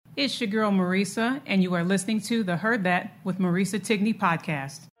It's your girl Marisa, and you are listening to the Heard That with Marisa Tigney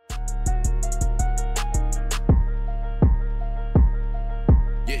podcast.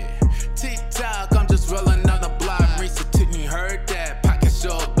 Yeah, TikTok, I'm just rolling on the block. Marisa Tigney, heard that. Podcast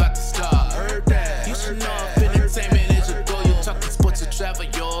show about to start. Heard that. You should know if entertainment is your goal. You talking sports or travel,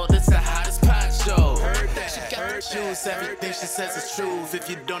 yo. This the hottest pod show. Heard that. She got her shoes, everything she says is truth. If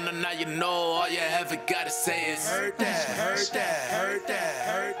you don't know, now you know. All you ever gotta say is heard that, heard that, heard that,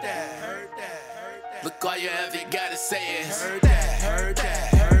 heard that, heard that, heard that. Look, all you ever gotta say is heard that, heard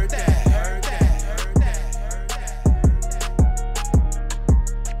that, heard that, heard that, heard that, heard that, heard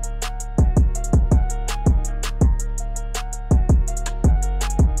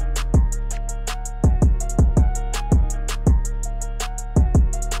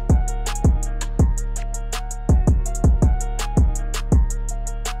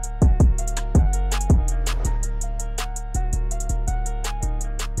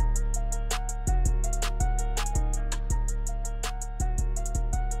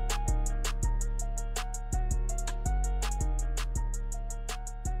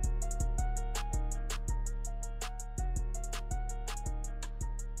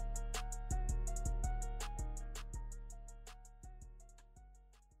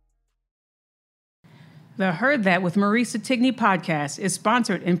The Heard That with Marisa Tigney podcast is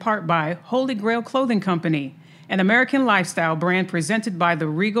sponsored in part by Holy Grail Clothing Company, an American lifestyle brand presented by the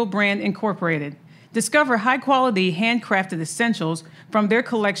Regal Brand Incorporated. Discover high-quality, handcrafted essentials from their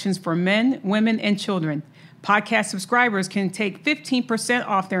collections for men, women, and children. Podcast subscribers can take 15%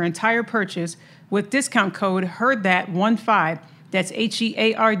 off their entire purchase with discount code HEARDTHAT15. That's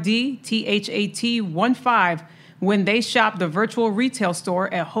HEARDTHAT15 when they shop the virtual retail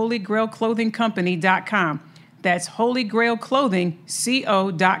store at holygrailclothingcompany.com. That's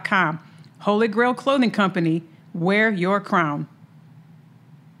holygrailclothingco.com. Holy Grail Clothing Company, wear your crown.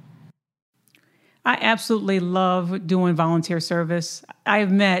 I absolutely love doing volunteer service.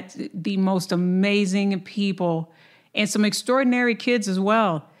 I've met the most amazing people and some extraordinary kids as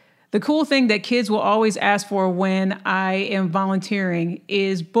well. The cool thing that kids will always ask for when I am volunteering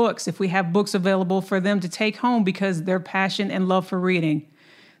is books, if we have books available for them to take home because their passion and love for reading.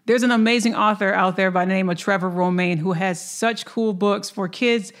 There's an amazing author out there by the name of Trevor Romain who has such cool books for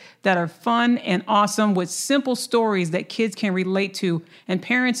kids that are fun and awesome with simple stories that kids can relate to and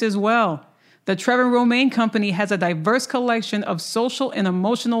parents as well. The Trevor Romain Company has a diverse collection of social and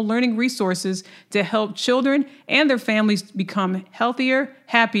emotional learning resources to help children and their families become healthier,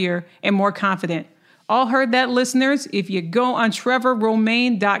 happier, and more confident. All Heard That listeners, if you go on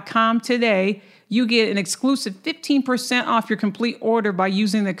trevorromain.com today, you get an exclusive 15% off your complete order by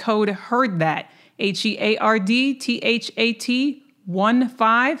using the code HEARDTHAT,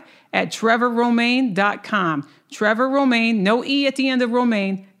 HEARDTHAT15 at trevorromain.com. Trevor Romain, no E at the end of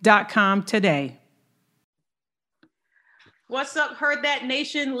Romain.com today. What's up, Heard That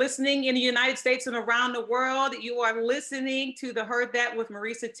Nation, listening in the United States and around the world? You are listening to the Heard That with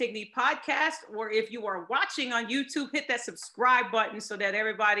Marisa Tigney podcast, or if you are watching on YouTube, hit that subscribe button so that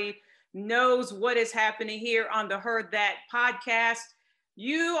everybody knows what is happening here on the Heard That podcast.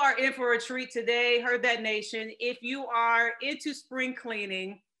 You are in for a treat today, Heard That Nation. If you are into spring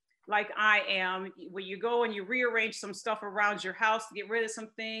cleaning, like I am, where you go and you rearrange some stuff around your house to get rid of some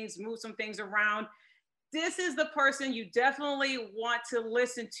things, move some things around, this is the person you definitely want to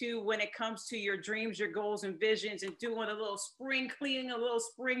listen to when it comes to your dreams, your goals, and visions, and doing a little spring cleaning, a little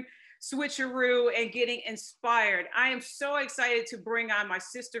spring switcheroo, and getting inspired. I am so excited to bring on my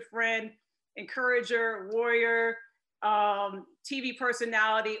sister friend, encourager, warrior, TV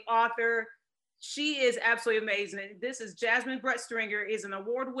personality, author. She is absolutely amazing. This is Jasmine Brett Stringer, is an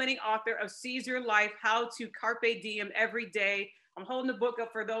award-winning author of Seize Your Life, How to Carpe Diem Every Day. I'm holding the book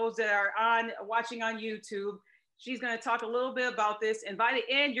up for those that are watching on YouTube. She's going to talk a little bit about this. And by the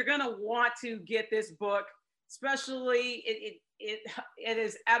end, you're going to want to get this book, especially it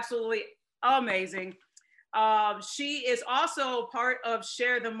is absolutely amazing. She is also part of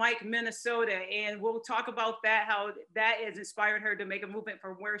Share the Mic Minnesota, and we'll talk about that, how that has inspired her to make a movement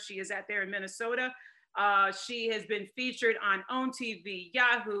from where she is at there in Minnesota. She has been featured on OWN TV,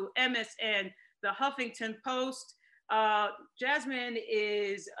 Yahoo, MSN, the Huffington Post. Jasmine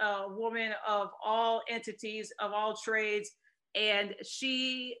is a woman of all entities, of all trades, and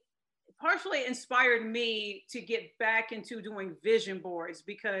she partially inspired me to get back into doing vision boards,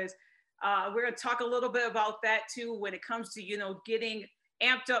 because we're going to talk a little bit about that too when it comes to, getting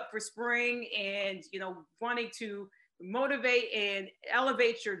amped up for spring and, wanting to motivate and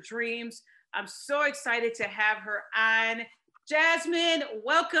elevate your dreams. I'm so excited to have her on. Jasmine,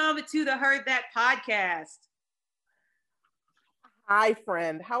 welcome to the Heard That podcast. Hi,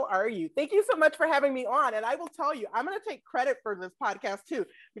 friend. How are you? Thank you so much for having me on. And I will tell you, I'm going to take credit for this podcast too,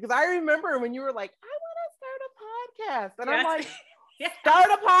 because I remember when you were like, I want to start a podcast. And I'm like, start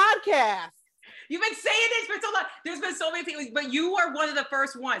a podcast. You've been saying this for so long. There's been so many people, but you are one of the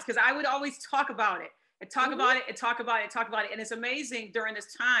first ones, because I would always talk about it and talk about it and talk about it and talk about it. And it's amazing during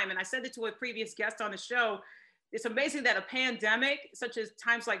this time. And I said it to a previous guest on the show. It's amazing that a pandemic, such as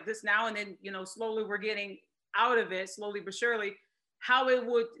times like this now, and then, slowly we're getting out of it, slowly but surely, how it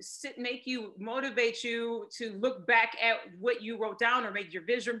would make you, motivate you to look back at what you wrote down or make your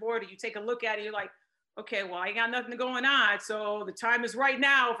vision board, or you take a look at it, you're like, okay, well, I ain't got nothing going on. So the time is right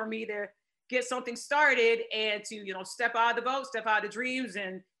now for me to get something started and to, step out of the boat, step out of the dreams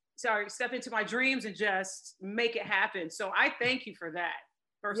step into my dreams and just make it happen. So I thank you for that.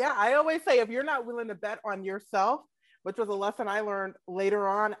 Yeah, I always say, if you're not willing to bet on yourself, which was a lesson I learned later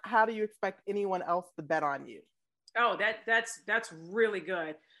on, how do you expect anyone else to bet on you? Oh, that's really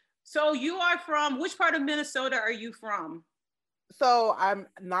good. So you are from, which part of Minnesota are you from? So I'm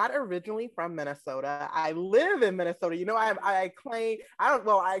not originally from Minnesota. I live in Minnesota. I claim,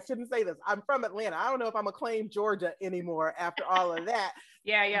 I shouldn't say this. I'm from Atlanta. I don't know if I'm gonna claim Georgia anymore after all of that.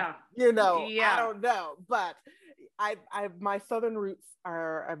 Yeah. I don't know, but my Southern roots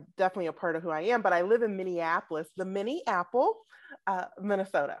are definitely a part of who I am, but I live in Minneapolis, the mini apple,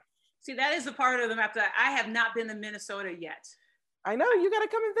 Minnesota. See, that is the part of the map that I have not been to Minnesota yet. I know, you got to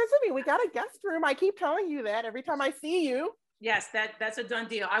come and visit me. We got a guest room. I keep telling you that every time I see you. Yes, that's a done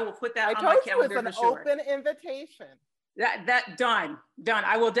deal. I will put that on my calendar. It's an open invitation. That done.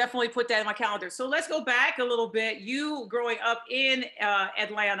 I will definitely put that in my calendar. So let's go back a little bit. You growing up in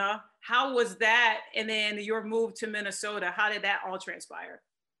Atlanta, how was that? And then your move to Minnesota, how did that all transpire?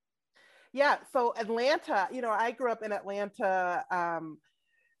 Yeah, so Atlanta, I grew up in Atlanta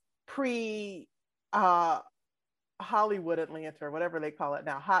pre Hollywood Atlanta, or whatever they call it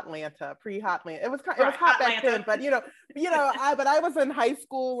now, Hotlanta, pre-Hotlanta. It was hot back then, but I was in high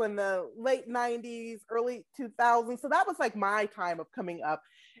school in the late 90s, early 2000s. So that was like my time of coming up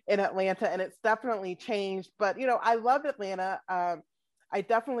in Atlanta, and it's definitely changed. But, I loved Atlanta. I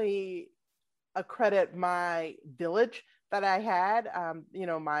definitely accredit my village that I had.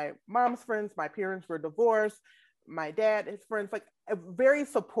 My mom's friends, my parents were divorced, my dad, his friends, like a very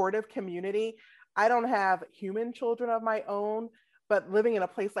supportive community. I don't have human children of my own, but living in a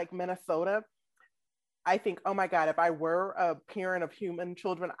place like Minnesota, I think, oh my God, if I were a parent of human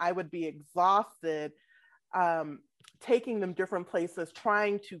children, I would be exhausted taking them different places,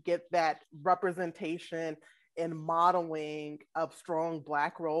 trying to get that representation and modeling of strong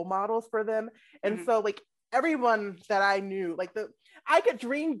Black role models for them. And so like everyone that I knew, I could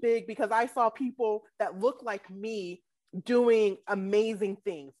dream big because I saw people that looked like me doing amazing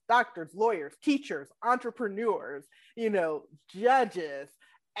things: doctors, lawyers, teachers, entrepreneurs, judges,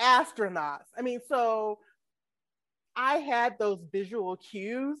 astronauts. I mean, so I had those visual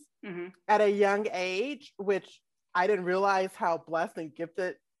cues at a young age, which I didn't realize how blessed and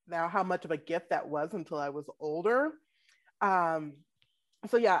gifted, now how much of a gift that was until I was older.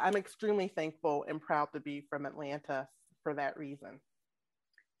 So yeah, I'm extremely thankful and proud to be from Atlanta for that reason.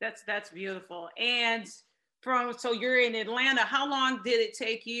 That's beautiful. And so you're in Atlanta. How long did it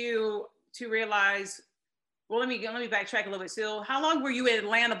take you to realize, well, let me backtrack a little bit. So how long were you in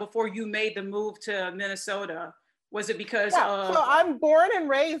Atlanta before you made the move to Minnesota? Was it because of... So I'm born and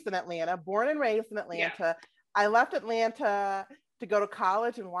raised in Atlanta. Yeah. I left Atlanta to go to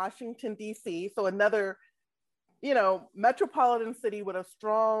college in Washington, D.C. So another, metropolitan city with a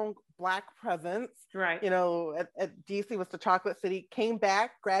strong Black presence. Right. At D.C. was the chocolate city. Came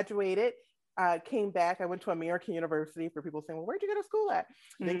back, graduated. Came back. I went to American University, for people saying, well, where'd you go to school at?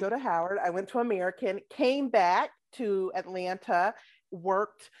 Didn't go to Howard. I went to American, came back to Atlanta,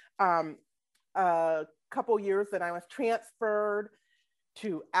 worked a couple years, then I was transferred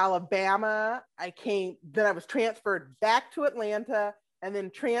to Alabama. Then I was transferred back to Atlanta, and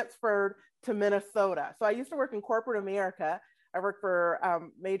then transferred to Minnesota. So I used to work in corporate America. I worked for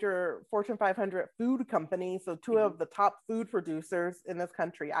major Fortune 500 food companies. So two of the top food producers in this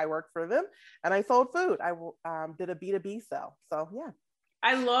country, I worked for them, and I sold food. I did a B2B sell. So yeah.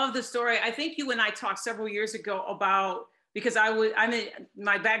 I love the story. I think you and I talked several years ago about, because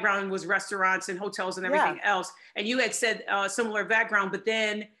my background was restaurants and hotels and everything else. And you had said similar background, but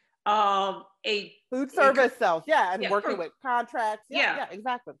then a food service sales. Yeah. And working with contracts. Yeah,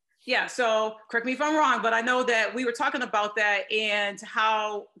 exactly. Yeah. So correct me if I'm wrong, but I know that we were talking about that, and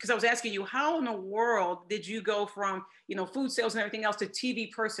how, because I was asking you, how in the world did you go from, food sales and everything else to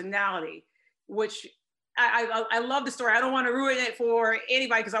TV personality, which I love the story. I don't want to ruin it for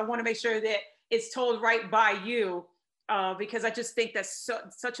anybody, because I want to make sure that it's told right by you. because I just think that's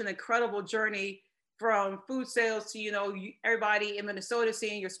such an incredible journey from food sales to, everybody in Minnesota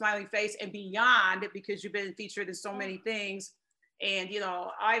seeing your smiling face and beyond, because you've been featured in so many things. And,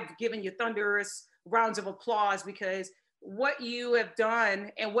 I've given you thunderous rounds of applause, because what you have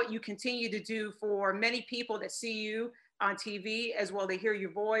done and what you continue to do for many people that see you on TV, as well, they hear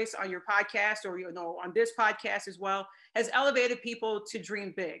your voice on your podcast, or, on this podcast as well, has elevated people to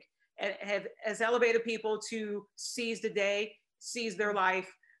dream big, and has elevated people to seize the day, seize their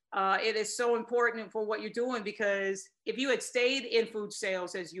life. It is so important for what you're doing, because if you had stayed in food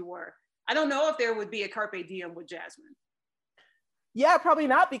sales as you were, I don't know if there would be a Carpe Diem with Jasmine. Yeah, probably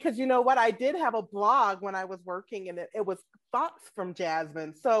not, because you know what? I did have a blog when I was working, and it was Thoughts from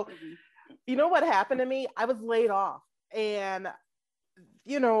Jasmine. So, you know what happened to me? I was laid off, and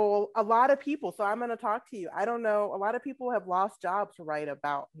a lot of people, so I'm going to talk to you. I don't know. A lot of people have lost jobs right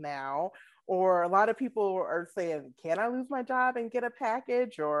about now, or a lot of people are saying, can I lose my job and get a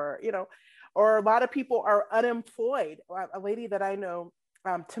package? Or a lot of people are unemployed. A lady that I know,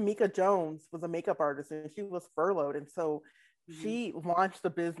 Tamika Jones, was a makeup artist, and she was furloughed. And so she launched the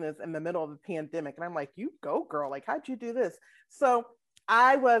business in the middle of the pandemic. And I'm like, you go, girl. Like, how'd you do this? So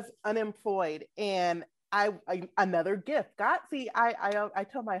I was unemployed, and I another gift. God, see, I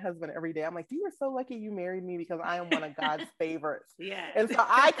tell my husband every day, I'm like, you are so lucky you married me, because I am one of God's favorites. Yeah. And so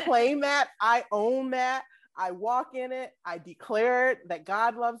I claim that, I own that, I walk in it, I declare it, that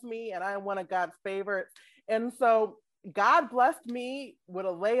God loves me and I am one of God's favorites. And so God blessed me with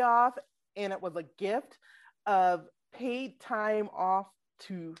a layoff, and it was a gift of paid time off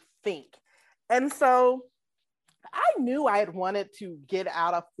to think. And so I knew I had wanted to get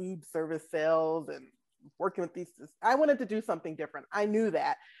out of food service sales and working with these. I wanted to do something different. I knew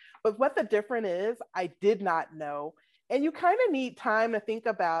that. But what the difference is, I did not know. And you kind of need time to think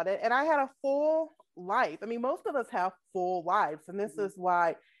about it. And I had a full life. I mean, most of us have full lives. And this is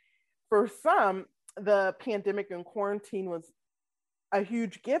why, for some, the pandemic and quarantine was a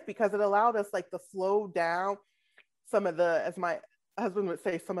huge gift, because it allowed us to slow down some of the, as my husband would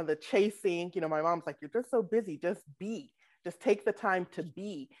say, some of the chasing. My mom's like, you're just so busy, just be, just take the time to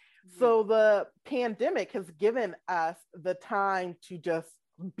be. So the pandemic has given us the time to just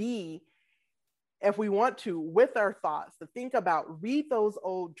be, if we want to, with our thoughts, to think about, read those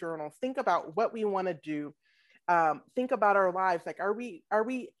old journals, think about what we want to do, think about our lives. Like, are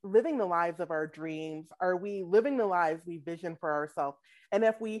we living the lives of our dreams? Are we living the lives we vision for ourselves? And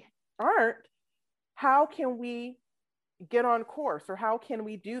if we aren't, how can we get on course, or how can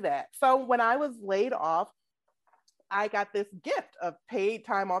we do that? So when I was laid off, I got this gift of paid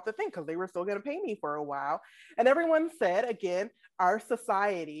time off to think, because they were still going to pay me for a while. And everyone said, again, our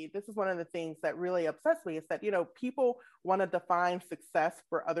society, this is one of the things that really upsets me, is that, people want to define success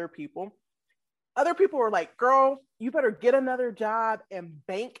for other people. Other people were like, girl, you better get another job and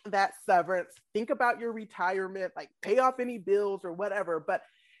bank that severance. Think about your retirement, pay off any bills or whatever. But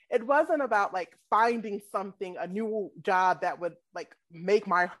it wasn't about finding something, a new job that would make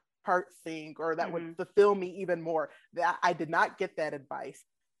my heart sing, or that would fulfill me even more. That I did not get that advice.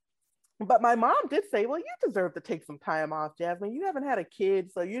 But my mom did say, well, you deserve to take some time off, Jasmine. You haven't had a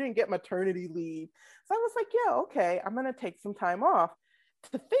kid, so you didn't get maternity leave. So I was like, yeah, okay, I'm going to take some time off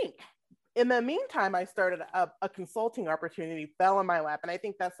to think. In the meantime, I started a consulting opportunity, fell in my lap. And I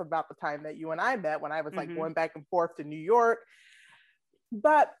think that's about the time that you and I met, when I was going back and forth to New York.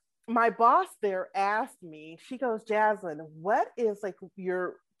 But my boss there asked me, she goes, Jasmine, what is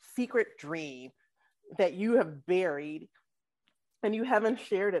your secret dream that you have buried and you haven't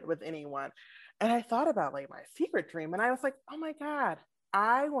shared it with anyone? And I thought about my secret dream, and I was like, oh my God,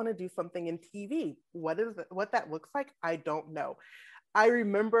 I want to do something in TV. What that looks like, I don't know. I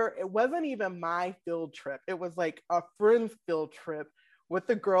remember it wasn't even my field trip. It was a friend's field trip with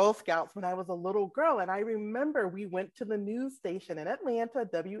the Girl Scouts when I was a little girl. And I remember we went to the news station in Atlanta,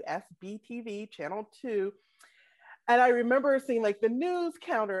 WSB-TV, Channel 2. And I remember seeing the news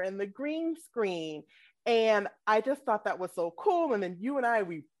counter and the green screen. And I just thought that was so cool. And then you and I,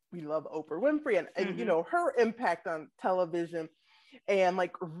 we love Oprah Winfrey and her impact on television, and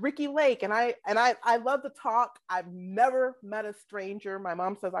Ricki Lake. And I love to talk. I've never met a stranger. My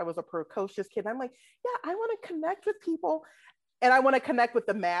mom says I was a precocious kid. I'm like, yeah, I want to connect with people, and I want to connect with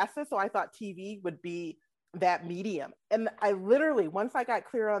the masses. So I thought TV would be that medium. And I literally, once I got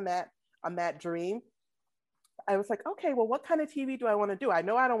clear on that dream, I was like, okay, well, what kind of TV do I want to do? I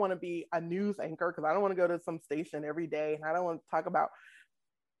know I don't want to be a news anchor, because I don't want to go to some station every day, and I don't want to talk about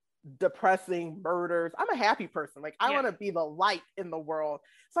depressing murders. I'm a happy person. I want to be the light in the world.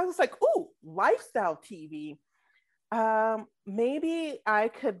 So I was like, ooh, lifestyle TV. Maybe I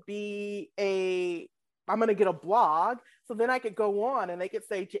could be I'm going to get a blog. So then I could go on and they could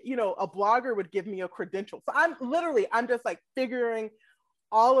say, you know, a blogger would give me a credential. So I'm just like figuring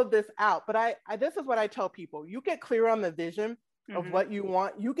all of this out. But I this is what I tell people. You get clear on the vision of what you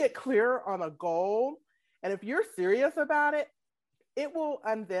want. You get clear on a goal. And if you're serious about it, it will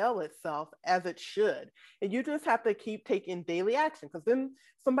unveil itself as it should. And you just have to keep taking daily action. Because then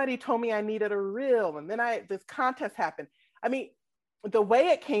somebody told me I needed a reel, and then this contest happened. I mean, the way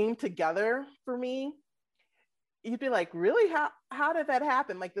it came together for me, you'd be like, really? How did that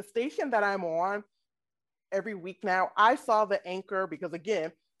happen? Like the station that I'm on every week now, I saw the anchor because,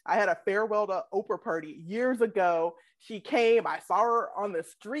 again, I had a farewell to Oprah party years ago. She came, I saw her on the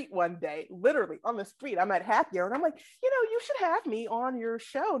street one day, literally on the street. I'm at Happy Hour and I'm like, you know, you should have me on your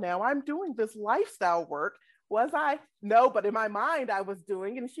show now. I'm doing this lifestyle work. Was I? No, but in my mind I was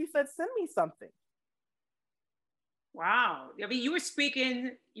doing, and she said, send me something. Wow. I mean, you were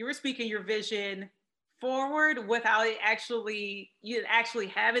speaking your vision forward without you didn't actually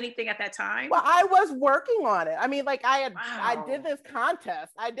have anything at that time. Well, I was working on it. I mean, like I did this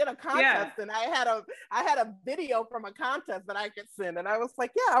contest. I did a contest and I had a video from a contest that I could send. And I was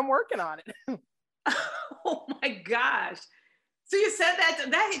like, yeah, I'm working on it. Oh my gosh. So you said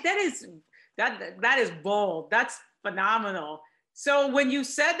that is bold. That's phenomenal. So when you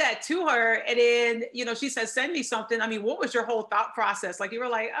said that to her and then, you know, she said, send me something. I mean, what was your whole thought process? Like you were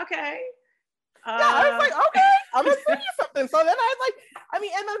like, okay. Yeah, I was like, okay, I'm gonna send you something. So then and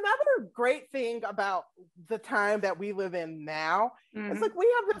another great thing about the time that we live in now, it's like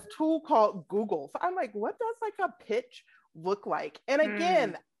we have this tool called Google. So I'm like, what does like a pitch look like? And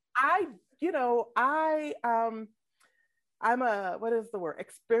again, I'm a, what is the word?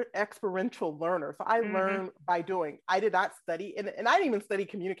 Experiential learner. So I learn by doing. I did not study, and I didn't even study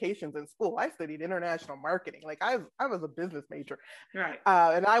communications in school. I studied international marketing. Like I was a business major. Right.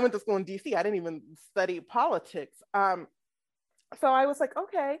 And I went to school in DC. I didn't even study politics. So I was like,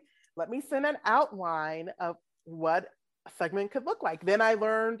 okay, let me send an outline of what a segment could look like. Then I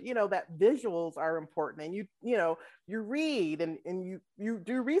learned, you know, that visuals are important, and you read and you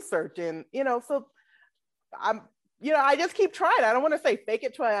do research, and, you know, so I just keep trying. I don't want to say fake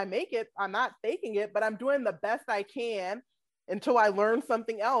it till I make it. I'm not faking it, but I'm doing the best I can until I learn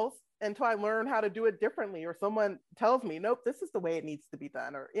something else, until I learn how to do it differently, or someone tells me, nope, this is the way it needs to be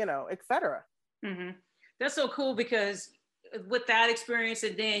done, or, you know, et cetera. That's so cool, because with that experience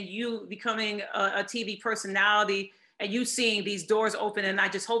and then you becoming a TV personality and you seeing these doors open, and I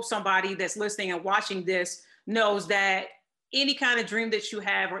just hope somebody that's listening and watching this knows that any kind of dream that you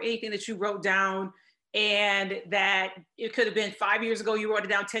have or anything that you wrote down, and that it could have been 5 years ago, you wrote it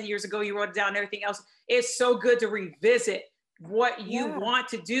down, 10 years ago, you wrote it down, and everything else. It's so good to revisit what you want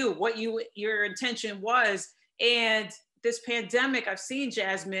to do, what your intention was. And this pandemic, I've seen,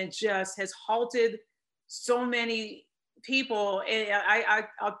 Jasmine, just has halted so many people. And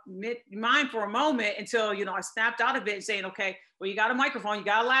I'll admit mine for a moment until, you know, I snapped out of it saying, okay, well, you got a microphone, you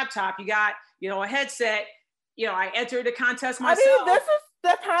got a laptop, you got, you know, a headset. You know, I entered the contest myself. I mean, this is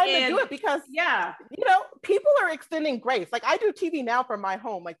the time to do it, because, you know, people are extending grace. Like I do TV now from my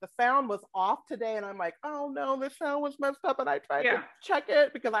home. Like the sound was off today and I'm like, oh no, the sound was messed up, and I tried to check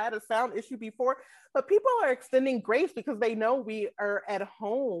it because I had a sound issue before. But people are extending grace because they know we are at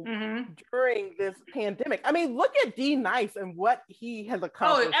home during this pandemic. I mean, look at D Nice and what he has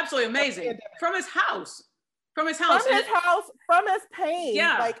accomplished. Oh, absolutely amazing. From his house. From his pain,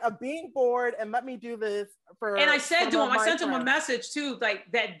 like of being bored, and let me do this for. And I said to him, I sent him a message too, like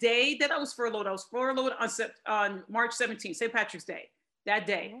that day that I was furloughed on March 17th, St. Patrick's Day. That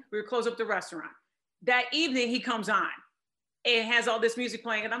day, we were closed up the restaurant. That evening, he comes on and has all this music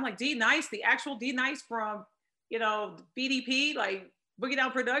playing, and I'm like, D Nice, the actual D Nice from, you know, BDP, like Boogie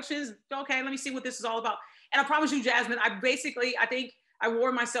Down Productions. Okay, let me see what this is all about. And I promise you, Jasmine, I think I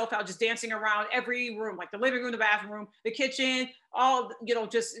wore myself out just dancing around every room, like the living room, the bathroom, the kitchen, all, you know,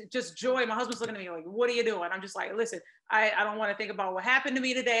 just joy. My husband's looking at me like, what are you doing? I'm just like, listen, I don't want to think about what happened to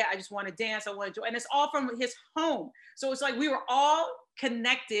me today. I just want to dance. I want to joy. And it's all from his home. So it's like we were all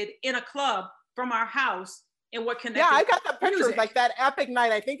connected in a club from our house, and what connected. Yeah, I got the pictures, music. Like that epic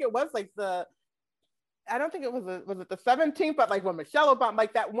night. I think it was like I don't think it was it the 17th, but like when Michelle Obama,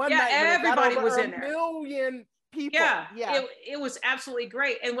 like that one night. Yeah, everybody was in there. Million people. Yeah. It was absolutely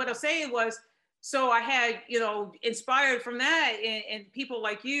great. And what I'm saying was, so I had, you know, inspired from that, and people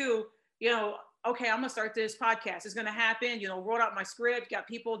like you know, okay, I'm gonna start this podcast. It's gonna happen. You know, wrote out my script, got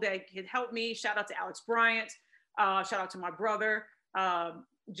people that could help me. Shout out to Alex Bryant. Shout out to my brother,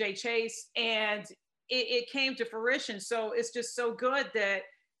 Jay Chase. And it came to fruition. So it's just so good that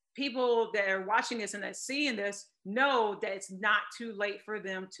people that are watching this and that seeing this know that it's not too late for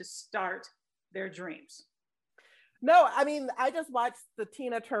them to start their dreams. No, I mean, I just watched the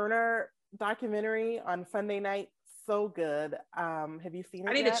Tina Turner documentary on Sunday night. So good. Have you seen it?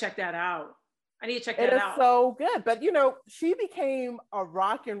 I need yet? to check that out. It is so good. But, you know, she became a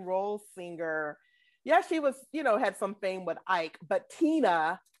rock and roll singer. Yeah, she was, you know, had some fame with Ike, but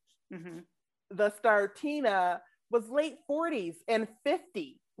Tina, the star Tina, was late 40s and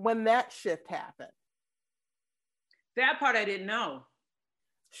 50 when that shift happened. That part I didn't know.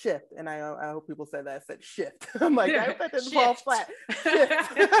 Shift, and I hope people said that. I said shift. I'm like, I hope that didn't fall flat. Shift.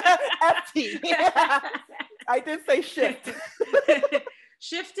 FT. Yeah. I did say shift.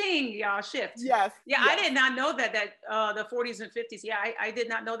 Shifting, y'all, shift. Yes. Yeah, yes. I did not know that the 40s and 50s. Yeah, I did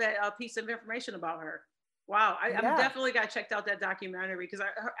not know that piece of information about her. Wow, I'm definitely got to check out that documentary because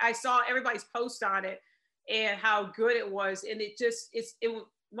I saw everybody's post on it and how good it was, and it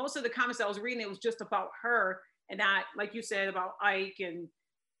most of the comments I was reading, it was just about her and not, like you said, about Ike and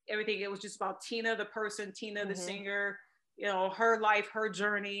everything. It was just about Tina, the person, Tina, the singer, you know, her life, her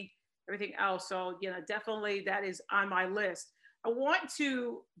journey, everything else. So, you know, definitely that is on my list. I want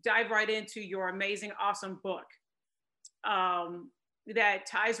to dive right into your amazing, awesome book that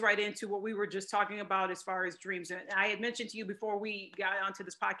ties right into what we were just talking about as far as dreams. And I had mentioned to you before we got onto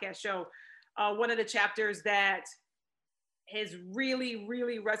this podcast show, one of the chapters that has really,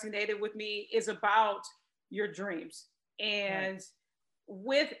 really resonated with me is about your dreams. And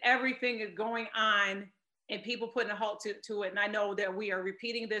with everything going on and people putting a halt to it, and I know that we are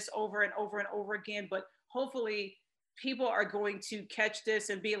repeating this over and over and over again, but hopefully people are going to catch this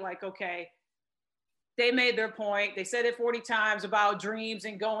and be like, okay, they made their point. They said it 40 times about dreams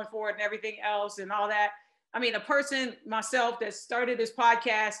and going for it and everything else and all that. I mean, a person, myself, that started this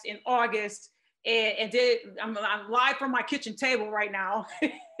podcast in August and I'm live from my kitchen table right now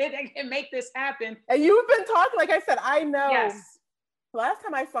and make this happen. And you've been talking, like I said, I know. Yes. Last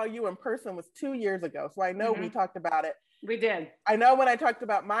time I saw you in person was 2 years ago. So I know we talked about it. We did. I know when I talked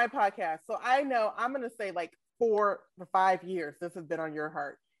about my podcast. So I know I'm going to say like 4 to 5 years, this has been on your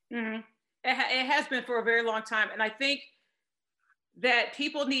heart. It has been for a very long time. And I think that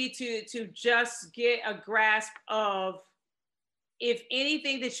people need to just get a grasp of, if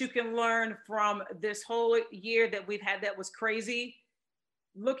anything that you can learn from this whole year that we've had that was crazy,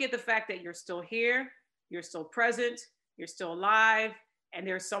 look at the fact that you're still here, you're still present, you're still alive, and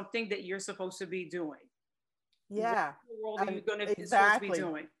there's something that you're supposed to be doing. Yeah. What in the world are you going to supposed to be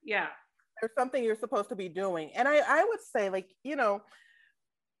doing? Yeah. There's something you're supposed to be doing. And I would say, like, you know,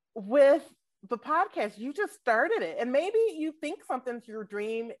 with the podcast, you just started it. And maybe you think something's your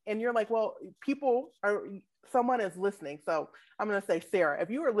dream and you're like, well, someone is listening. So I'm going to say, Sarah,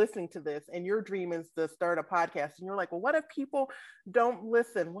 if you are listening to this and your dream is to start a podcast and you're like, well, what if people don't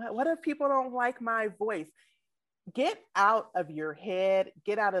listen? What if people don't like my voice? Get out of your head,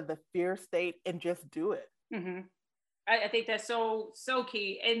 get out of the fear state and just do it. I think that's so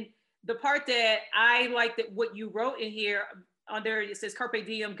key. And the part that I like, that what you wrote in here under, it says Carpe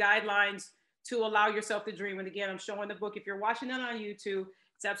Diem guidelines to allow yourself to dream. And again, I'm showing the book. If you're watching it on YouTube,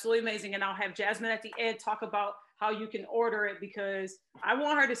 it's absolutely amazing. And I'll have Jasmine at the end talk about how you can order it, because I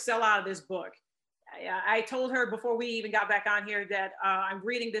want her to sell out of this book. I told her before we even got back on here that I'm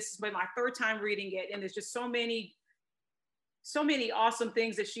reading this. This is my third time reading it. And there's just so many awesome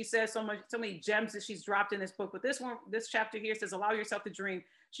things that she says, so many gems that she's dropped in this book. But this chapter here says, allow yourself to dream.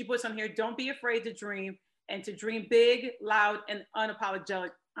 She puts on here, don't be afraid to dream, and to dream big, loud, and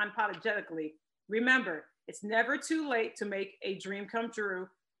unapologetically. Remember, it's never too late to make a dream come true.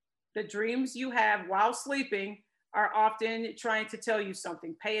 The dreams you have while sleeping are often trying to tell you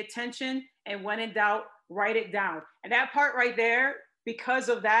something. Pay attention, and when in doubt, write it down. And that part right there, because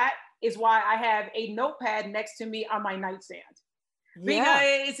of that, is why I have a notepad next to me on my nightstand.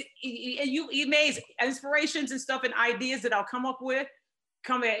 Because you may inspirations and stuff and ideas that I'll come up with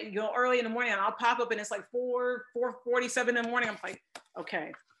come at early in the morning, and I'll pop up and it's like 4:47 in the morning. I'm like,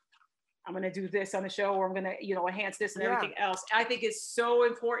 okay, I'm gonna do this on the show, or I'm gonna enhance this and everything else. I think it's so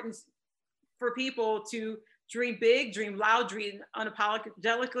important for people to dream big, dream loud, dream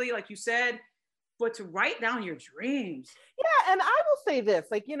unapologetically, like you said, but to write down your dreams. Yeah, and I will say this,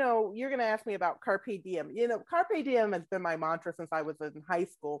 like, you're going to ask me about Carpe Diem. Carpe Diem has been my mantra since I was in high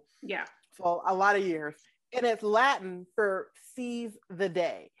school. Yeah. For a lot of years. And it's Latin for seize the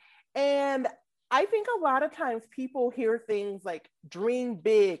day. And I think a lot of times people hear things like dream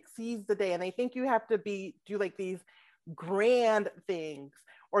big, seize the day, and they think you have to do like these grand things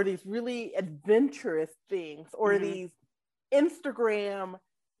or these really adventurous things or these Instagram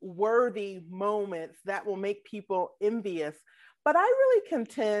worthy moments that will make people envious. But I really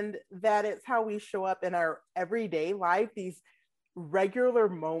contend that it's how we show up in our everyday life, these regular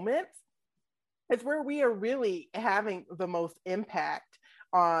moments It's where we are really having the most impact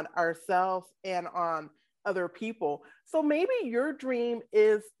on ourselves and on other people. So maybe your dream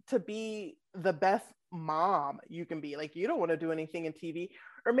is to be the best mom you can be. Like, you don't want to do anything in TV.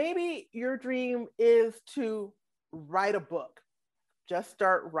 Or maybe your dream is to write a book. Just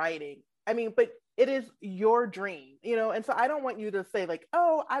start writing. I mean, but it is your dream, you know? And so I don't want you to say like,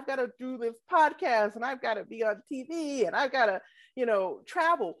 oh, I've got to do this podcast and I've got to be on TV and I've got to, you know,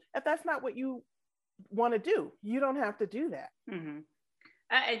 travel. If that's not what you want to do, you don't have to do that. Mm-hmm.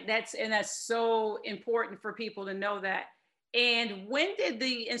 That's so important for people to know that. And when did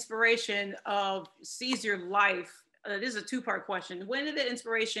the inspiration of Seize Your Life, this is a two-part question. When did the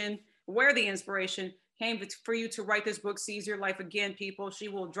inspiration, where the inspiration came for you to write this book, Seize Your Life? Again, people, she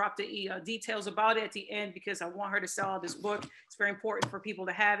will drop the details about it at the end because I want her to sell this book. It's very important for people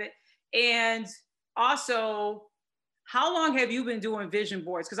to have it. And also, how long have you been doing vision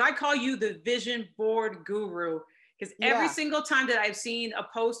boards? Because I call you the vision board guru. Because every single time that I've seen a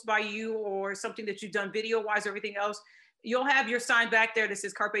post by you or something that you've done video-wise or everything else, you'll have your sign back there that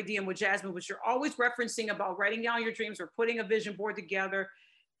says Carpe Diem with Jasmine, which you're always referencing about writing down your dreams or putting a vision board together.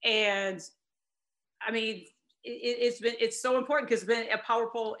 And I mean, it's so important because it's been a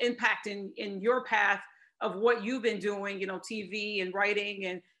powerful impact in your path of what you've been doing, you know, TV and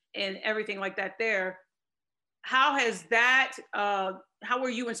writing and everything like that there. How has that, how were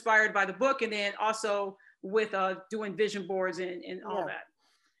you inspired by the book? And then also with doing vision boards and all that?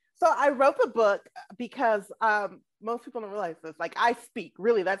 So I wrote the book because most people don't realize this. Like, I speak,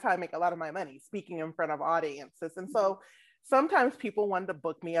 really, that's how I make a lot of my money, speaking in front of audiences. And so sometimes people wanted to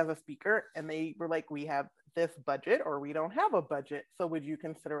book me as a speaker and they were like, we have this budget or we don't have a budget. So would you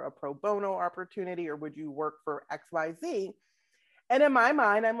consider a pro bono opportunity or would you work for XYZ? And in my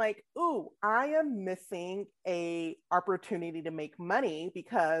mind, I'm like, ooh, I am missing a opportunity to make money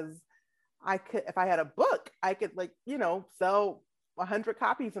because I could, if I had a book, I could, like, you know, sell 100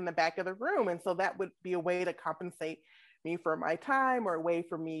 copies in the back of the room. And so that would be a way to compensate me for my time or a way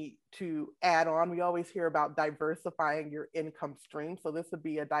for me to add on. We always hear about diversifying your income stream. So this would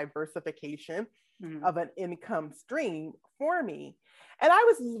be a diversification of an income stream for me. And I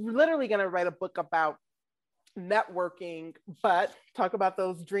was literally going to write a book about networking, but talk about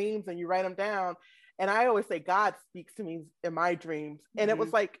those dreams and you write them down. And I always say, God speaks to me in my dreams. And it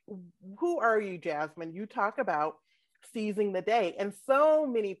was like, who are you, Jasmine? You talk about seizing the day. And so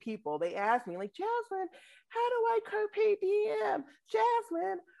many people, they ask me like, Jasmine, how do I carpe diem?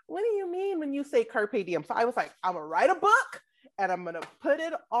 Jasmine, what do you mean when you say carpe diem? So I was like, I'm gonna write a book and I'm gonna put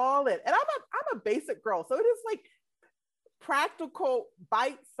it all in. And I'm a basic girl. So it is like practical,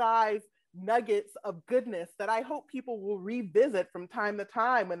 bite-sized nuggets of goodness that I hope people will revisit from time to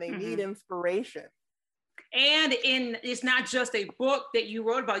time when they need inspiration. And it's not just a book that you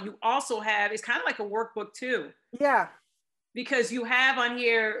wrote about, you also have, it's kind of like a workbook too. Yeah. Because you have on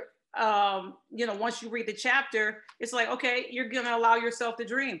here, you know, once you read the chapter, it's like, okay, you're going to allow yourself to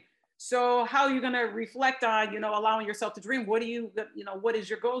dream. So how are you going to reflect on, you know, allowing yourself to dream? What do you know, what is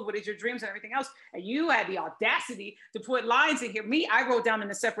your goals? What is your dreams and everything else? And you had the audacity to put lines in here. Me, I wrote down in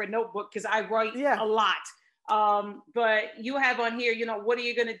a separate notebook because I write a lot. But you have on here, you know, what are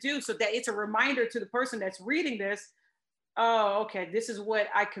you going to do? So that it's a reminder to the person that's reading this. Oh, okay. This is what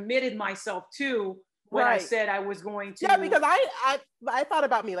I committed myself to when I said I was going to. Yeah, because I thought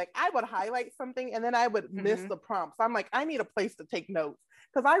about me, like I would highlight something and then I would miss the prompts. I'm like, I need a place to take notes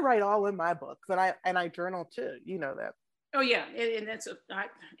because I write all in my books and I journal too. You know that. Oh yeah, and that's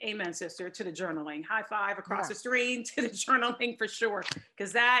amen, sister, to the journaling. High five across the screen to the journaling for sure.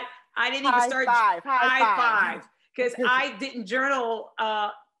 Because that I didn't even start high five because I didn't journal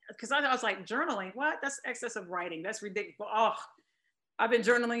because I was like, journaling, what? That's excessive writing. That's ridiculous. Oh, I've been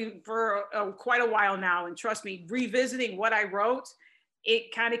journaling for quite a while now, and trust me, revisiting what I wrote,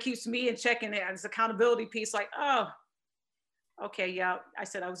 it kind of keeps me in check, and it's accountability piece. Like, oh, okay, yeah, I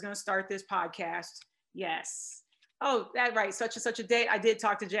said I was going to start this podcast. Yes. Oh, that right. Such and such a date. I did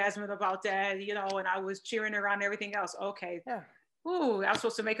talk to Jasmine about that, you know, and I was cheering her on and everything else. Okay. Yeah. Ooh, I'm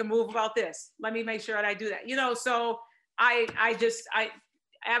supposed to make a move about this. Let me make sure that I do that. You know, so I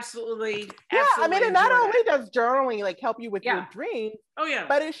absolutely. Yeah, I mean, and not only does journaling like help you with your dreams. Oh yeah.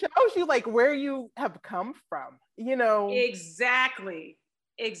 But it shows you like where you have come from, you know. Exactly.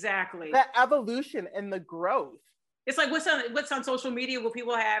 The evolution and the growth. It's like what's on social media where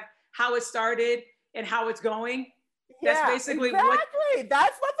people have how it started and how it's going. That's basically that's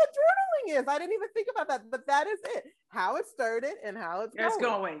what the journaling is. I didn't even think about that, but that is it. How it started and how it's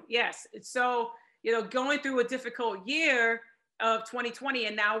going. Yes. So, you know, going through a difficult year of 2020,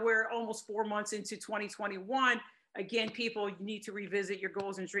 and now we're almost 4 months into 2021. Again, people, you need to revisit your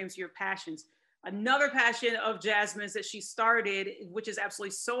goals and dreams, your passions. another passion of Jasmine's that she started, which is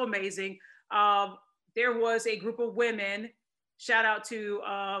absolutely so amazing. There was a group of women, shout out to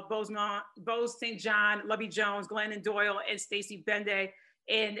Bose St. John, Lovey Jones, Glennon Doyle, and Stacey Bende.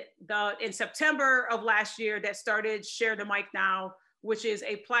 In September of last year, that started Share the Mic Now, which is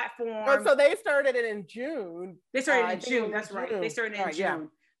a platform. Oh, so they started it in June. They started in June. That's right. They started in June.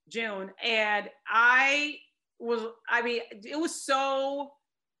 June. And it was so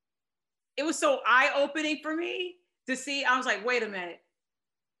eye-opening for me to see. I was like, wait a minute.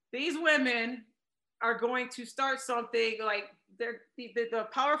 These women are going to start something like they're the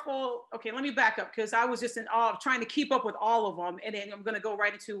powerful. Okay, let me back up because I was just in awe of trying to keep up with all of them. And then I'm going to go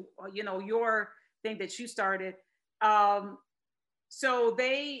right into, your thing that you started. So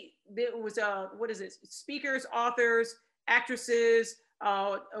there was speakers, authors, actresses,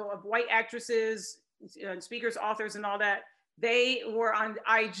 white actresses, speakers, authors, and all that. They were on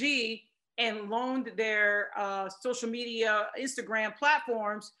IG and loaned their social media, Instagram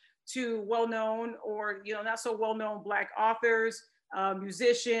platforms to well-known or not so well-known Black authors,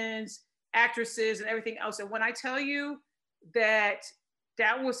 musicians, actresses, and everything else. And when I tell you that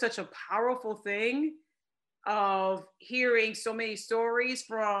was such a powerful thing of hearing so many stories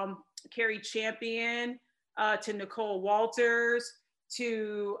from Carrie Champion to Nicole Walters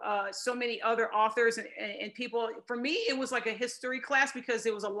to so many other authors and people. For me, it was like a history class because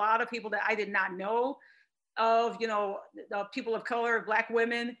there was a lot of people that I did not know of, people of color, Black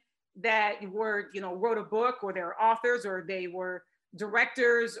women that were, wrote a book, or they're authors, or they were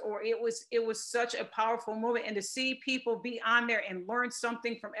directors, or it was such a powerful moment. And to see people be on there and learn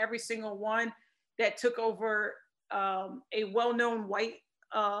something from every single one that took over a well-known white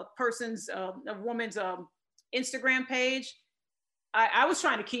a woman's Instagram page. I was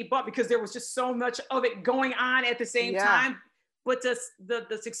trying to keep up because there was just so much of it going on at the same time. But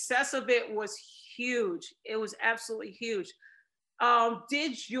the success of it was huge. It was absolutely huge.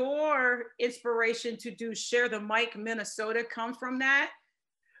 Did your inspiration to do Share the Mic Minnesota come from that?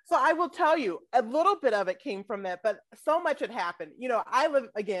 So I will tell you, a little bit of it came from that, but so much had happened. I live,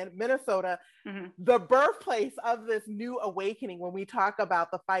 again, Minnesota, the birthplace of this new awakening when we talk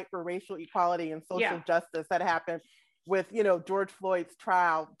about the fight for racial equality and social justice that happened with, George Floyd's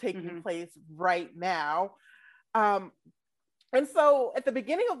trial taking place right now. And so at the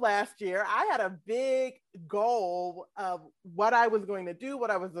beginning of last year, I had a big goal of what I was going to do,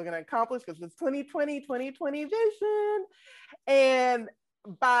 what I was going to accomplish, because it's 2020 vision. And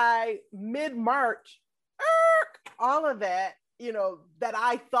by mid-March, all of that, that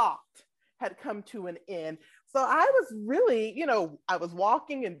I thought had come to an end. So I was really, I was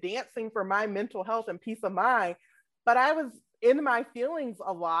walking and dancing for my mental health and peace of mind, but I was in my feelings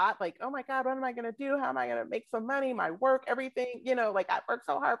a lot, like, oh my God, what am I going to do? How am I going to make some money? My work, everything, like I worked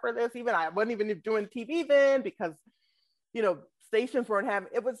so hard for this. Even I wasn't even doing TV then because, stations weren't having,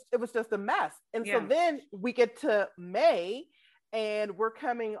 it was just a mess. And so then we get to May and we're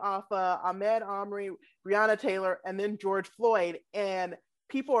coming off Ahmaud Arbery, Breonna Taylor, and then George Floyd. And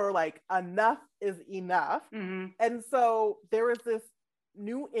people are like, enough is enough. And so there was this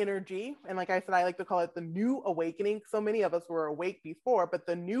new energy. And like I said, I like to call it the new awakening. So many of us were awake before, but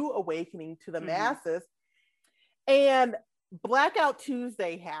the new awakening to the masses. And Blackout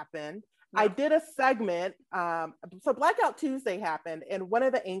Tuesday happened. I did a segment. So Blackout Tuesday happened. And one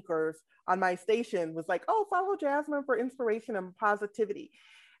of the anchors on my station was like, oh, follow Jasmine for inspiration and positivity.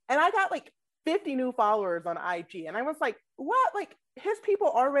 And I got like 50 new followers on IG. And I was like, what? Like his people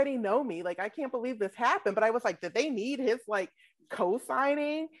already know me. Like, I can't believe this happened. But I was like, did they need his like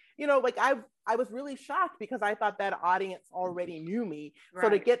co-signing? Like I was really shocked because I thought that audience already knew me. Right. So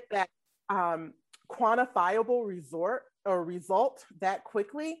to get that quantifiable result that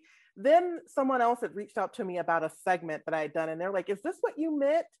quickly, then someone else had reached out to me about a segment that I had done. And they're like, is this what you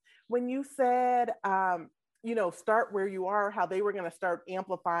meant when you said, start where you are, how they were going to start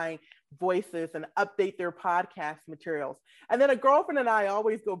amplifying voices and update their podcast materials? And then a girlfriend and I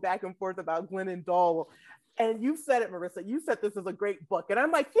always go back and forth about Glennon Doyle. And you said it, Marissa, you said this is a great book. And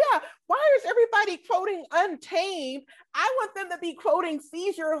I'm like, yeah, why is everybody quoting Untamed? I want them to be quoting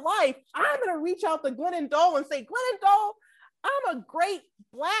Seize Your Life. I'm going to reach out to Glennon Doyle and say, Glennon Doyle, I'm a great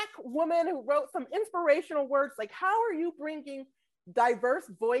Black woman who wrote some inspirational words. Like, how are you bringing diverse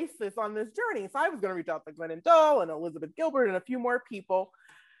voices on this journey? So I was going to reach out to Glennon Doyle and Elizabeth Gilbert and a few more people.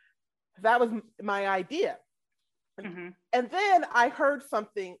 That was my idea. And then I heard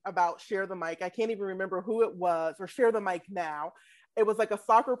something about Share the Mic. I can't even remember who it was, or Share the Mic Now. It was like a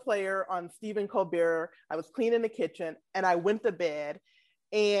soccer player on Stephen Colbert. I was cleaning the kitchen and I went to bed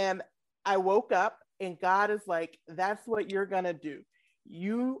and I woke up and God is like, that's what you're going to do.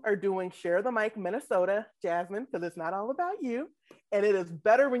 You are doing Share the Mic Minnesota, Jasmine, because it's not all about you. And it is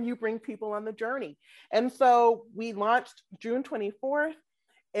better when you bring people on the journey. And so we launched June 24th,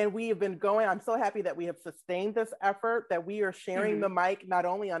 and we have been going. I'm so happy that we have sustained this effort, that we are sharing the mic, not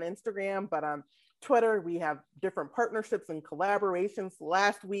only on Instagram, but on Twitter. We have different partnerships and collaborations.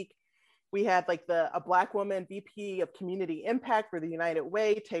 Last week, we had like a Black woman VP of Community Impact for the United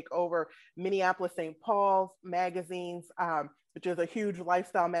Way take over Minneapolis St. Paul's magazines, which is a huge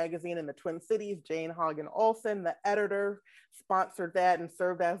lifestyle magazine in the Twin Cities. Jane Hagen Olson, the editor, sponsored that and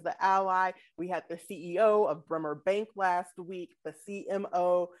served as the ally. We had the CEO of Bremer Bank last week, the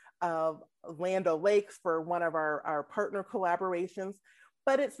CMO of Land O'Lakes for one of our partner collaborations.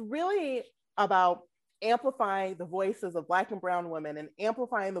 But it's really about amplifying the voices of Black and Brown women and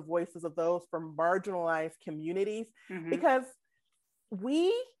amplifying the voices of those from marginalized communities, because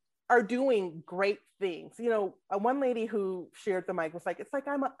we are doing great things. You know, one lady who shared the mic was like, it's like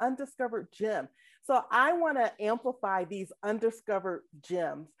I'm an undiscovered gem. So I want to amplify these undiscovered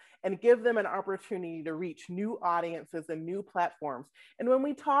gems and give them an opportunity to reach new audiences and new platforms. And when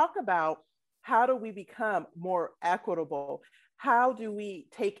we talk about how do we become more equitable, how do we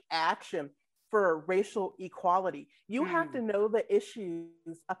take action for racial equality, you have to know the issues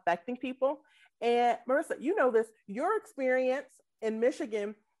affecting people. And Marissa, you know this, your experience in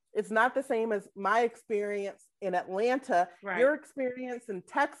Michigan is not the same as my experience in Atlanta. Right. Your experience in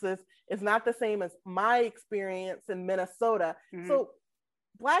Texas is not the same as my experience in Minnesota. So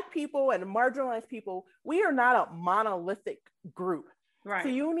Black people and marginalized people, we are not a monolithic group. Right. So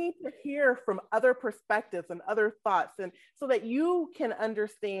you need to hear from other perspectives and other thoughts, and so that you can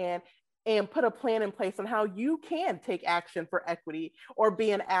understand and put a plan in place on how you can take action for equity or be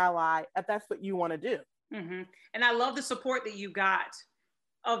an ally if that's what you want to do. And I love the support that you got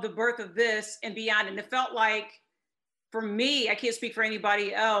of the birth of this and beyond. And it felt like, for me, I can't speak for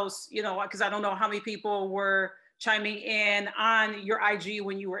anybody else, you know, because I don't know how many people were chiming in on your IG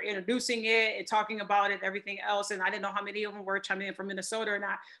when you were introducing it and talking about it and everything else. And I didn't know how many of them were chiming in from Minnesota or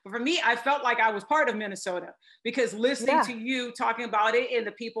not. But for me, I felt like I was part of Minnesota, because listening to you talking about it and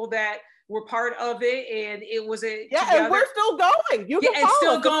the people that were part of it, and it was a together. And we're still going. You can follow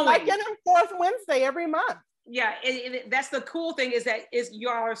still going. Second and fourth Wednesday every month. Yeah, and that's the cool thing, is that you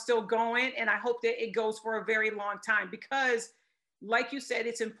all are still going, and I hope that it goes for a very long time, because like you said,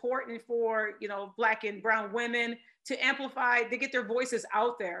 it's important for, you know, Black and Brown women to amplify, to get their voices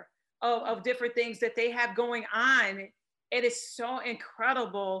out there of different things that they have going on. It is so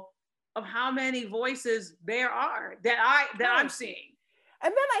incredible of how many voices there are that I'm seeing.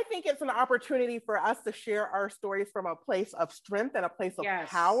 And then I think it's an opportunity for us to share our stories from a place of strength and a place of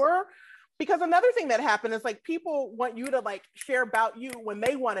power. Because another thing that happened is, like, people want you to like share about you when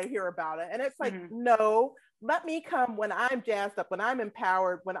they want to hear about it. And it's like, no, let me come when I'm jazzed up, when I'm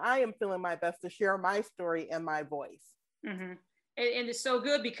empowered, when I am feeling my best to share my story and my voice. And it's so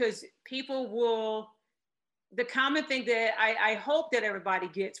good, because people will, the common thing that I hope that everybody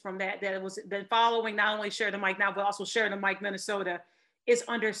gets from that it was been following not only Share the Mic now, but also Share the Mic Minnesota, is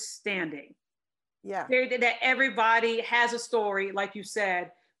understanding. Yeah. That everybody has a story, like you said,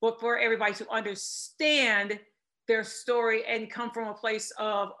 but for everybody to understand their story and come from a place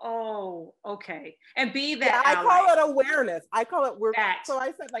of, oh, okay. And be that I call it awareness. I call it So I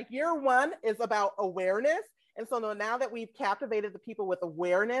said, like, year one is about awareness. And so now that we've captivated the people with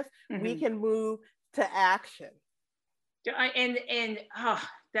awareness, we can move to action. And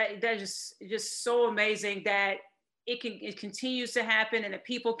that is just so amazing that it continues to happen, and that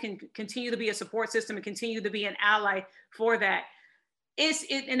people can continue to be a support system and continue to be an ally for that.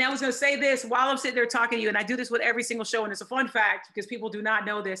 And I was going to say this while I'm sitting there talking to you, and I do this with every single show, and it's a fun fact because people do not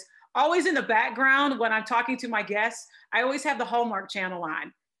know this. Always in the background when I'm talking to my guests, I always have the Hallmark Channel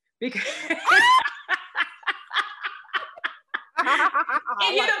on, because and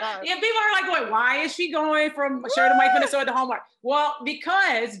people are like going, why is she going from Share the Mic Minnesota to Hallmark? Well,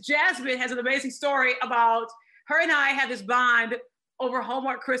 because Jasmine has an amazing story about her and I have this bond over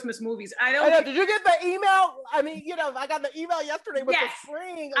Hallmark Christmas movies. I know. Did you get the email? I mean, you know, I got the email yesterday with the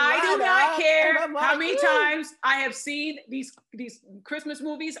string. I do not care how many times I have seen these Christmas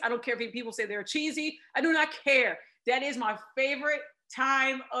movies. I don't care if people say they're cheesy. I do not care. That is my favorite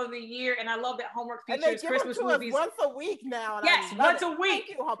time of the year, and I love that Hallmark features Christmas movies once a week now. Yes, once a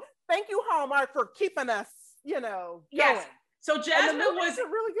week. Thank you, Hallmark, for keeping us, going. Yes. So Jasmine was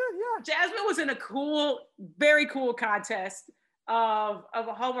really good. Yeah. Jasmine was in a very cool contest of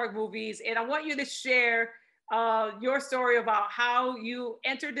Hallmark movies, and I want you to share your story about how you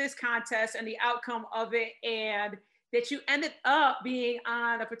entered this contest and the outcome of it, and that you ended up being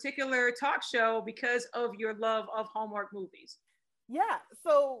on a particular talk show because of your love of Hallmark movies. Yeah,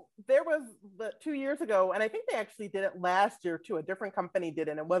 so there was 2 years ago, and I think they actually did it last year too. A different company did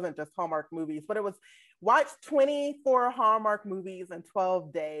it, and it wasn't just Hallmark movies, but it was watch 24 Hallmark movies in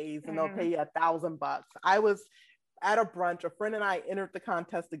 12 days, and they'll pay you $1,000. I was at a brunch, a friend and I entered the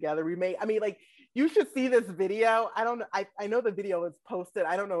contest together. Like, you should see this video. I don't know, I know the video is posted.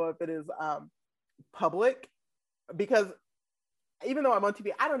 I don't know if it is public, because even though I'm on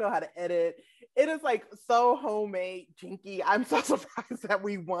TV, I don't know how to edit. It is like so homemade, jinky. I'm so surprised that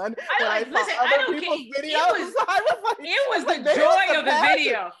we won. I don't care. It was the joy of the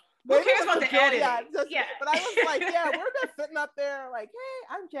video. Who cares about the editing? Yeah. But I was like, yeah, we're just sitting up there like, hey,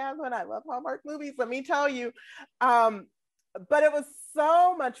 I'm Jasmine. I love Hallmark movies. Let me tell you. But it was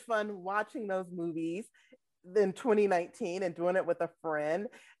so much fun watching those movies in 2019 and doing it with a friend.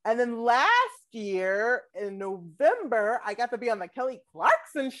 And then last year in November, I got to be on the Kelly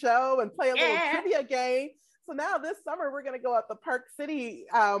Clarkson show and play a little trivia game. So now this summer we're going to go up to Park City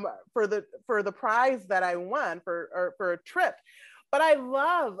for the prize that I won for a trip. But I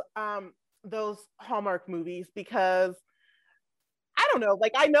love those Hallmark movies because I don't know,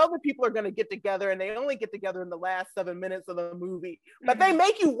 like I know that people are going to get together and they only get together in the last 7 minutes of the movie, but they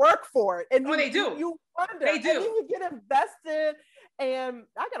make you work for it. And they do. You wonder. They do. And you get invested. And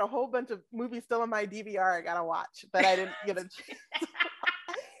I got a whole bunch of movies still on my DVR I got to watch that I didn't get a chance to watch.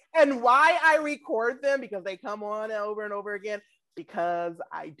 And why I record them, because they come on over and over again, because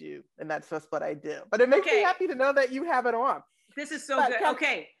I do. And that's just what I do. But it makes me happy to know that you have it on. This is so good.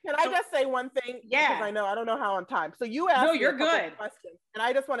 Can I just say one thing? Yeah. Because I don't know how on time. So you asked you're good. questions, and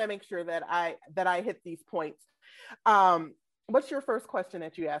I just want to make sure that I hit these points. What's your first question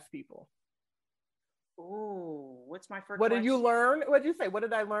that you ask people? Oh, what's my first What question? did you learn? What did you say? What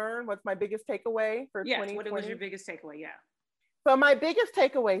did I learn? What's my biggest takeaway for 2020? What was your biggest takeaway? Yeah. So my biggest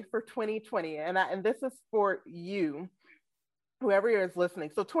takeaway for 2020, and this is for you, whoever is listening.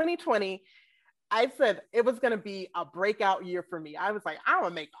 So 2020, I said it was going to be a breakout year for me. I was like, I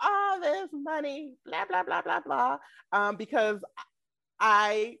want to make all this money, blah, blah, blah, blah, blah, because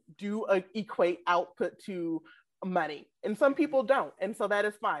I do equate output to money, and some people don't. And so that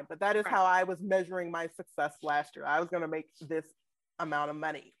is fine. But that is how I was measuring my success last year. I was going to make this amount of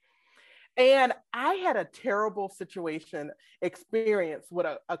money. And I had a terrible experience with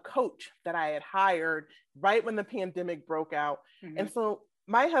a coach that I had hired right when the pandemic broke out. And so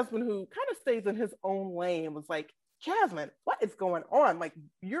my husband, who kind of stays in his own lane, was like, Jasmine, what is going on? Like,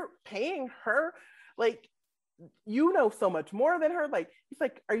 you're paying her, like, you know so much more than her. Like, he's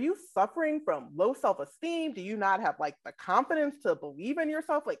like, are you suffering from low self-esteem? Do you not have like the confidence to believe in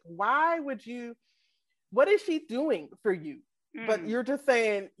yourself? Like, what is she doing for you? But you're just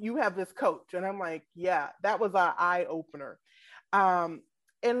saying you have this coach. And I'm like, yeah, that was an eye opener.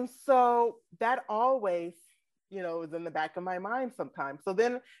 And so that always, is in the back of my mind sometimes. So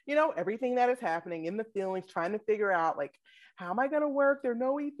then, everything that is happening in the feelings, trying to figure out like, how am I going to work? There are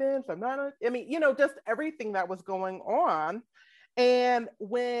no events. Just everything that was going on. And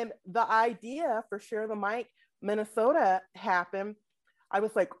when the idea for Share the Mic Minnesota happened, I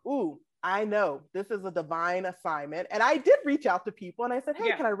was like, ooh, I know this is a divine assignment. And I did reach out to people and I said,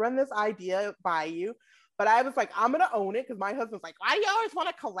 hey, can I run this idea by you? But I was like, I'm going to own it, because my husband's like, why do you always want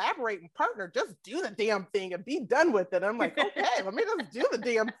to collaborate and partner? Just do the damn thing and be done with it. I'm like, okay, let me just do the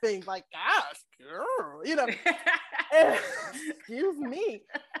damn thing. Like, gosh, girl, excuse me.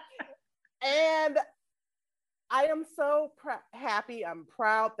 And I am so happy. I'm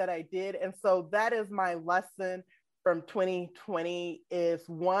proud that I did. And so that is my lesson from 2020 is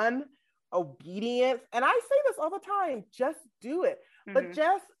one, obedience. And I say this all the time, just do it, but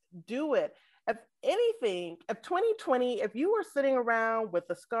just do it. If anything, if 2020, if you were sitting around with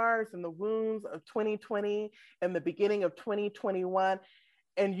the scars and the wounds of 2020 and the beginning of 2021,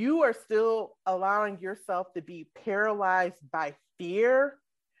 and you are still allowing yourself to be paralyzed by fear,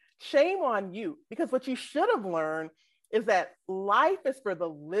 shame on you. Because what you should have learned is that life is for the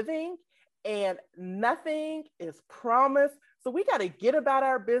living and nothing is promised. So we got to get about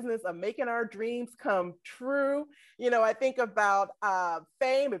our business of making our dreams come true. I think about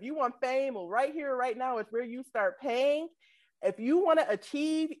fame. If you want fame, well, right here, right now is where you start paying. If you want to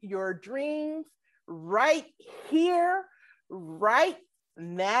achieve your dreams right here, right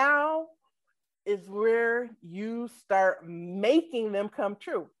now is where you start making them come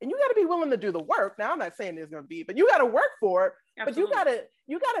true. And you got to be willing to do the work. Now, I'm not saying there's going to be, but you got to work for it. Absolutely. But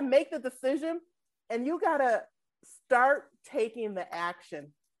you got to make the decision, and you got to start taking the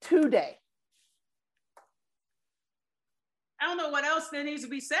action today. I don't know what else there needs to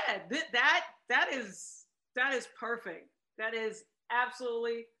be said. That is perfect. That is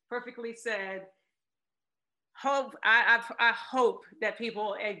absolutely perfectly said. I hope that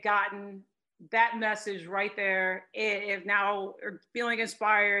people had gotten that message right there. If now are feeling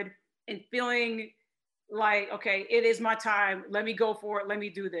inspired and feeling like, okay, it is my time. Let me go for it. Let me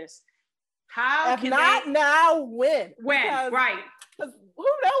do this. How if can not they, now, when? When, because, right. Because who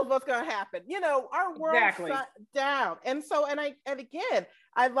knows what's going to happen? You know, our world shut down. And so, and again,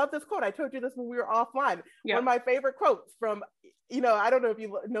 I love this quote. I told you this when we were offline. Yep. One of my favorite quotes from, you know, I don't know if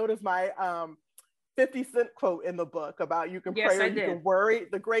you noticed my 50 Cent quote in the book about you can pray or you can worry.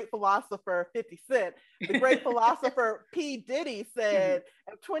 The great philosopher 50 Cent, the great philosopher P. Diddy said,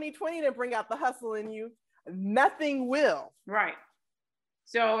 if 2020 didn't bring out the hustle in you, nothing will. Right.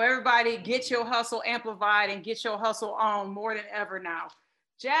 So everybody get your hustle amplified and get your hustle on more than ever now.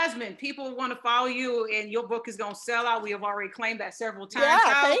 Jasmine, people want to follow you and your book is going to sell out. We have already claimed that several times.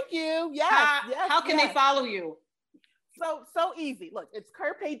 Yeah, thank you. Yes, how can they follow you? So easy. Look, it's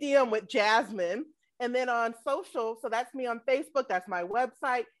Carpe Diem with Jasmine. And then on social, so that's me on Facebook, that's my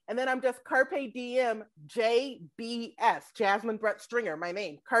website. And then I'm just Carpe Diem JBS, Jasmine Brett Stringer, my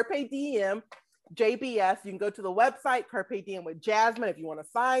name. Carpe Diem JBS. You can go to the website, Carpe Diem with Jasmine. If you want a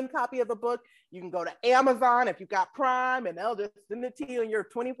signed copy of the book, you can go to Amazon if you've got Prime, and they'll just send it to you in your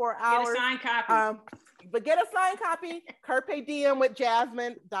 24 hours. Get a signed copy. But get a signed copy, Carpe Diem with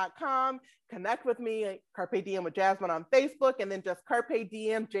Jasmine.com. Connect with me, Carpe Diem with Jasmine on Facebook, and then just Carpe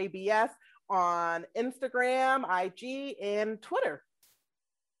Diem JBS on Instagram, IG, and Twitter.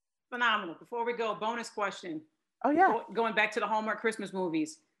 Phenomenal. Before we go, bonus question. Oh, yeah. Going back to the Hallmark Christmas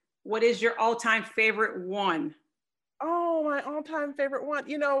movies. What is your all-time favorite one? Oh, my all-time favorite one.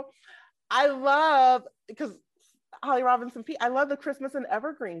 You know, I love, because Holly Robinson Peete, I love the Christmas and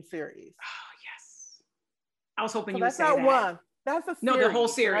Evergreen series. Oh, yes. I was hoping so you would say that. That's not one. That's a series. No, the whole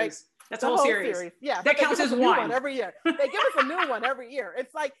series. Right? That's the whole series. Yeah. That counts as one. Every year. They give us a new one every year.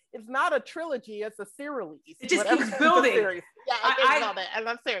 It's like, it's not a trilogy, it's a series. It just keeps building. Yeah, I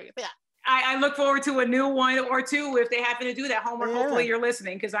love series. Yeah. I look forward to a new one or two if they happen to do that. Hallmark, hopefully you're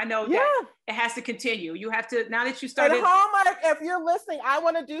listening, because I know that it has to continue. You have to, now that you started. And Hallmark, if you're listening, I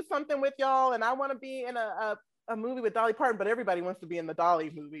want to do something with y'all, and I want to be in a movie with Dolly Parton, but everybody wants to be in the Dolly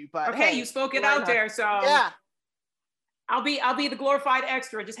movie. But okay, hey, you spoke it out there, so yeah. I'll be the glorified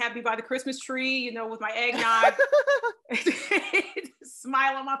extra. Just have me by the Christmas tree, you know, with my eggnog,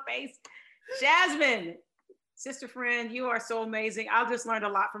 smile on my face. Jasmine, sister friend, you are so amazing. I just learned a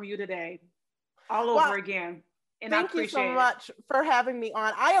lot from you today, all over again. And I appreciate it. Thank you so much for having me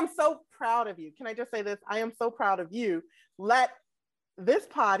on. I am so proud of you. Can I just say this? I am so proud of you. Let this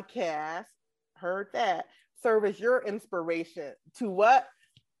podcast, heard that, serve as your inspiration to what?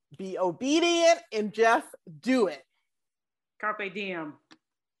 Be obedient and just do it. Carpe diem.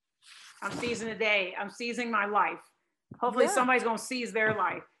 I'm seizing the day. I'm seizing my life. Hopefully somebody's going to seize their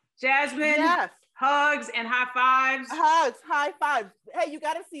life. Jasmine. Yes. Hugs and high fives. Hugs, high fives. Hey, you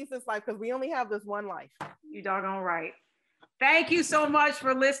got to seize this life because we only have this one life. You doggone right. Thank you so much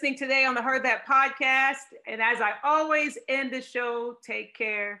for listening today on the Heard That podcast. And as I always end the show, take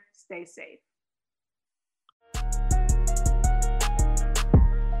care, stay safe.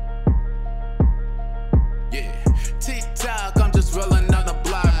 Yeah, TikTok, I'm just rolling on the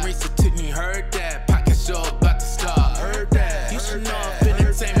block. Marisa Tigney, heard that. Podcast show about to start. Heard that. You should know if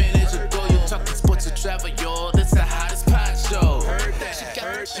entertainment is your goal. You're talking sports or travel, yo. This the hottest pod show. Heard that. She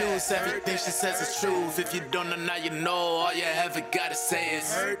got the juice. Everything she says is truth. If you don't know, now you know. All you ever gotta say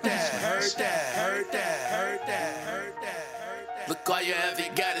is heard that. Heard that. Heard that. Heard that. Heard that. Heard that. Look, all you ever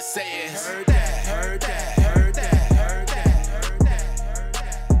gotta say is heard that. Heard that. Heard that. Heard that.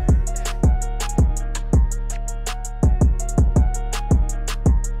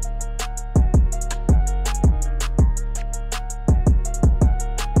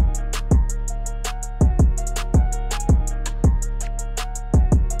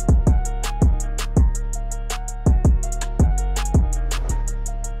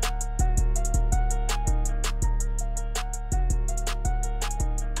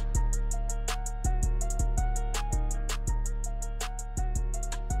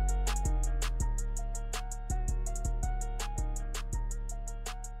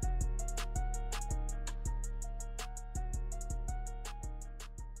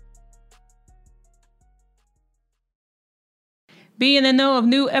 Be in the know of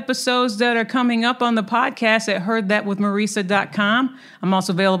new episodes that are coming up on the podcast at heardthatwithmarisa.com. I'm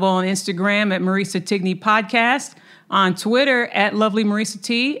also available on Instagram at Marisa Tigney Podcast, on Twitter at Lovely Marisa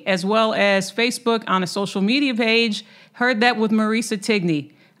T, as well as Facebook on a social media page, Heard That with Marisa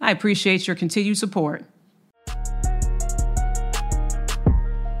Tigney. I appreciate your continued support.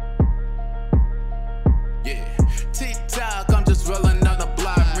 Yeah, TikTok, I'm just rolling on the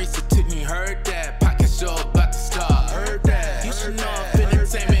block. Marisa Tigney, heard that. Podcast show about to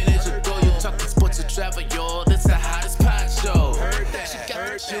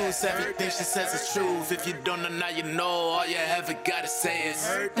news. Everything she says is truth. If you don't know, now you know. All you ever gotta say is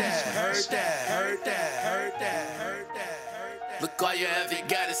heard that, heard that, heard that, heard that, heard that. Look, all you ever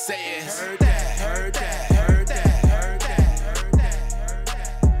gotta say is heard that, heard that, heard that.